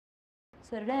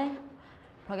So today,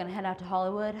 probably gonna head out to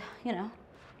Hollywood, you know,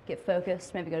 get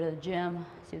focused, maybe go to the gym,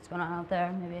 see what's going on out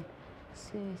there, maybe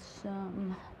see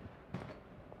some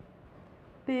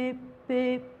beep,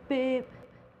 beep, beep.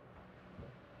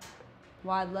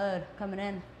 Wide load coming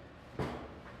in.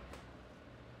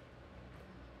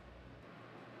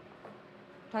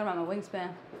 Talking about my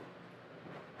wingspan.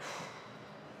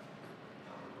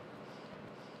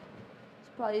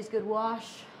 Should probably use a good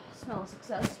wash. Smell of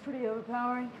success is pretty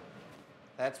overpowering.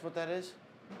 That's what that is?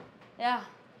 Yeah, you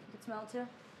can smell it too.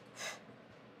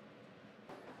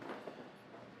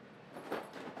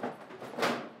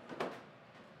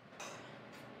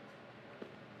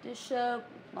 Dish soap,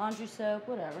 laundry soap,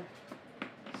 whatever.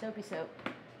 Soapy soap.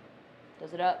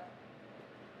 Does it up.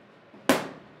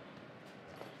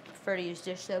 Prefer to use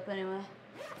dish soap anyway.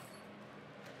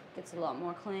 Gets it a lot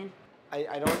more clean.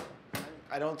 I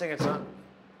don't think it's on.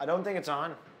 I don't think it's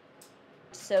on.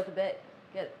 Soak a bit.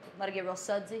 Let it get real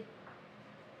sudsy.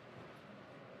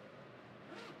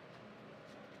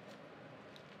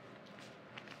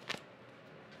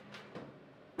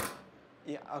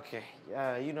 Yeah, okay.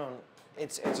 You don't.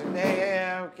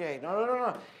 Yeah, okay.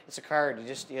 No. It's a card.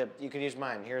 You can use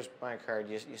mine. Here's my card.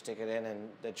 You stick it in, and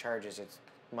the charges. It's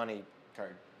money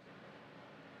card.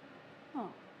 Oh.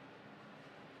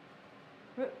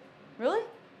 Really?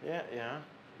 Yeah.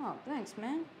 Oh, thanks,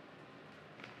 man.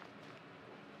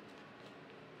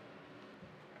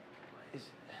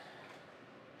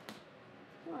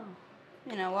 Well,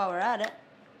 you know, while we're at it.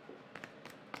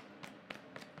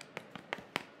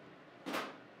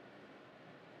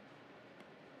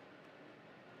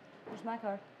 Here's my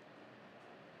card.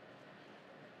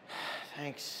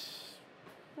 Thanks.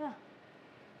 Yeah.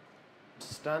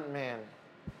 Stuntman.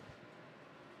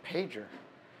 Pager.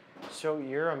 So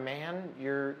you're a man?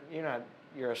 You're a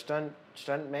stunt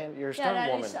man? You're a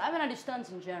stunt woman. I mean, I do stunts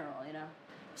in general, you know.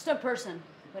 Stunt person.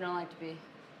 We don't like to be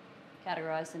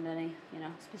categorized into any, you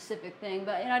know, specific thing,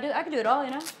 but, you know, I can do it all, you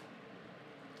know.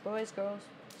 Boys, girls,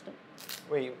 stunt.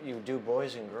 Wait, you do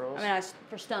boys and girls? I mean,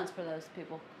 for stunts for those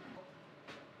people.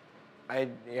 I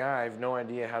have no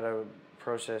idea how to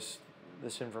process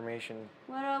this information.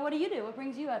 What do you do? What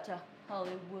brings you out to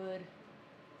Hollywood,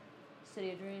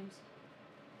 city of dreams?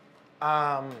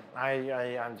 I'm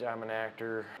an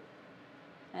actor.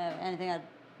 Anything I'd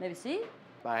maybe see?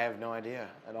 I have no idea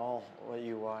at all what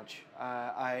you watch.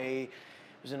 I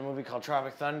was in a movie called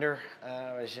Tropic Thunder.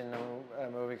 I was in a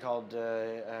movie called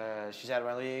She's Out of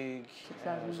My League. She's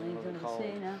Out of My League, under the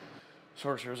Sea, no?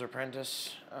 Sorcerer's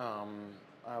Apprentice.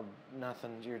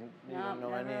 Nothing. You don't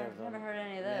know any of them. Never heard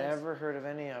any of those. Never heard of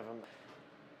any of them.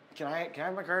 Can I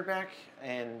have my card back?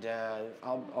 And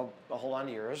I'll hold on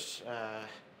to yours.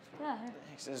 Yeah.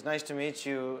 Thanks. It's nice to meet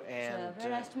you. And it's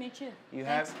very nice to meet you. You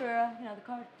Thanks for you know, the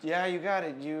card. Yeah, you got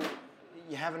it. You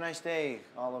have a nice day,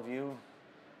 all of you.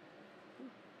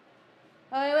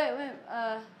 Oh wait.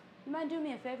 You mind doing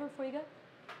me a favor before you go?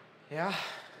 Yeah.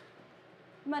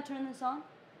 You mind turning this on?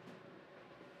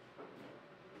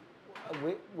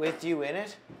 With you in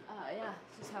it? Yeah.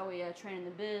 This is how we train in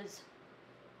the biz.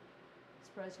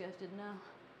 Surprised you guys didn't know.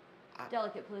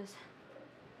 Delicate, please.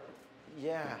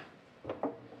 Yeah.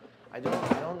 I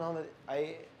don't know that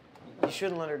you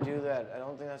shouldn't let her do that. I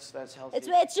don't think that's healthy.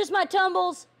 It's just my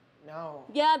tumbles. No.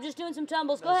 Yeah, I'm just doing some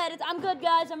tumbles. Go ahead. I'm good,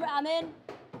 guys. I'm in.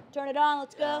 Turn it on.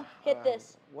 Let's go. Hit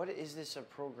this. What is this a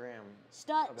program?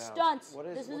 Stunts.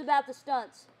 This is what? about the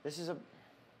stunts. This is a.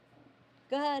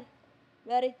 Go ahead.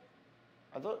 Ready?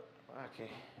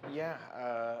 Okay. Yeah.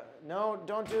 No,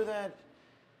 don't do that.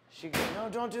 No,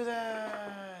 don't do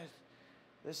that.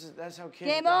 That's how kids.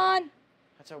 Game die. on.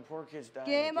 That's how poor kids die.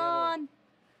 Game on.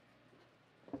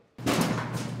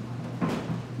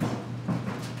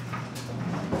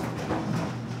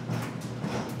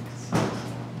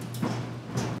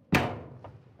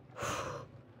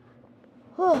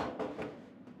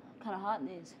 Kind of hot in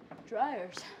these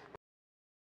dryers.